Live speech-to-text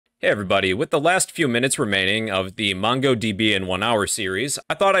Hey everybody, with the last few minutes remaining of the MongoDB in 1 hour series,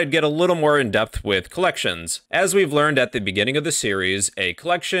 I thought I'd get a little more in depth with collections. As we've learned at the beginning of the series, a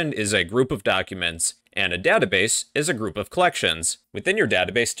collection is a group of documents, and a database is a group of collections. Within your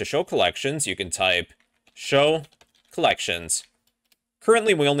database, to show collections, you can type show collections.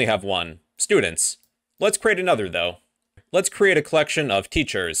 Currently we only have one, students. Let's create another though. Let's create a collection of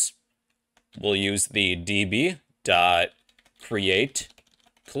teachers. We'll use the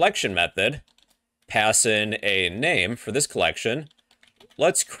db.createCollection method, pass in a name for this collection.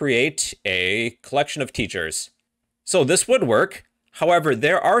 Let's create a collection of teachers. So this would work. However,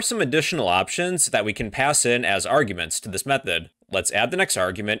 there are some additional options that we can pass in as arguments to this method. Let's add the next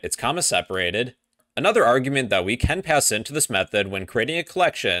argument. It's comma separated. Another argument that we can pass into this method when creating a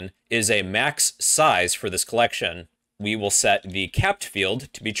collection is a max size for this collection. We will set the capped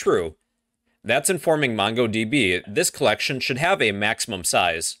field to be true. That's informing MongoDB this collection should have a maximum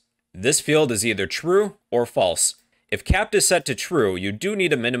size. This field is either true or false. If capped is set to true, you do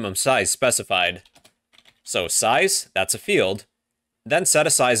need a minimum size specified. So size, that's a field. Then set a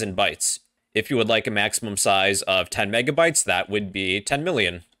size in bytes. If you would like a maximum size of 10 megabytes, that would be 10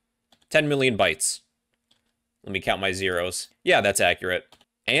 million. 10 million bytes. Let me count my zeros. Yeah, that's accurate.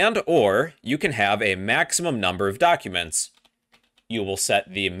 Or you can have a maximum number of documents. You will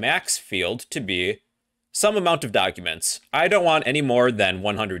set the max field to be some amount of documents. I don't want any more than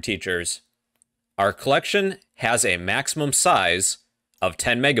 100 teachers. Our collection has a maximum size of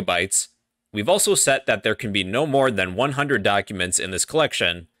 10 megabytes. We've also set that there can be no more than 100 documents in this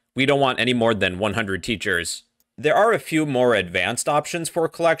collection. We don't want any more than 100 teachers. There are a few more advanced options for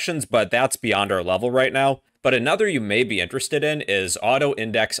collections, but that's beyond our level right now. But another you may be interested in is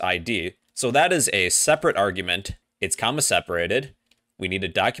autoIndexId. So that is a separate argument. It's comma separated. We need a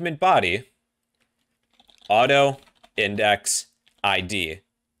document body, autoIndexId.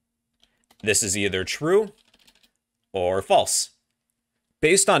 This is either true or false.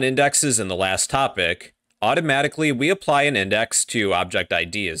 Based on indexes in the last topic, automatically we apply an index to object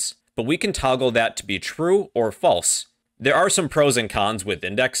IDs, but we can toggle that to be true or false. There are some pros and cons with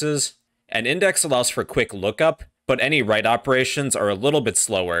indexes. An index allows for quick lookup, but any write operations are a little bit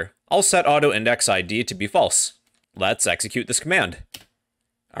slower. I'll set autoIndexId to be false. Let's execute this command.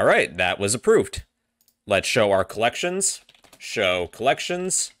 All right, that was approved. Let's show our collections. Show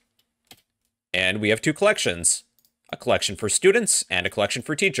collections. And we have two collections. A collection for students and a collection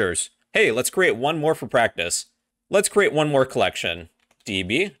for teachers. Hey, let's create one more for practice. Let's create one more collection.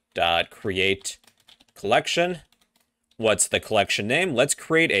 db.createCollection. What's the collection name? Let's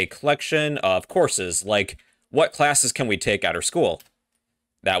create a collection of courses, like what classes can we take at our school?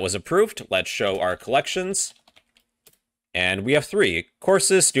 That was approved. Let's show our collections. And we have 3,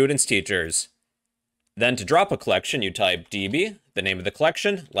 courses, students, teachers. Then to drop a collection, you type db, the name of the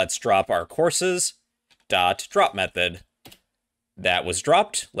collection. Let's drop our courses, .drop method. That was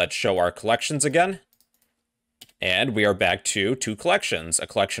dropped. Let's show our collections again. And we are back to 2 collections, a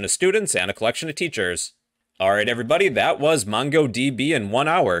collection of students and a collection of teachers. All right, everybody, that was MongoDB in 1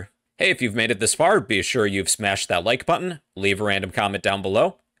 hour. Hey, if you've made it this far, be sure you've smashed that like button, leave a random comment down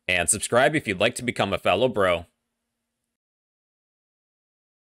below, and subscribe if you'd like to become a fellow bro.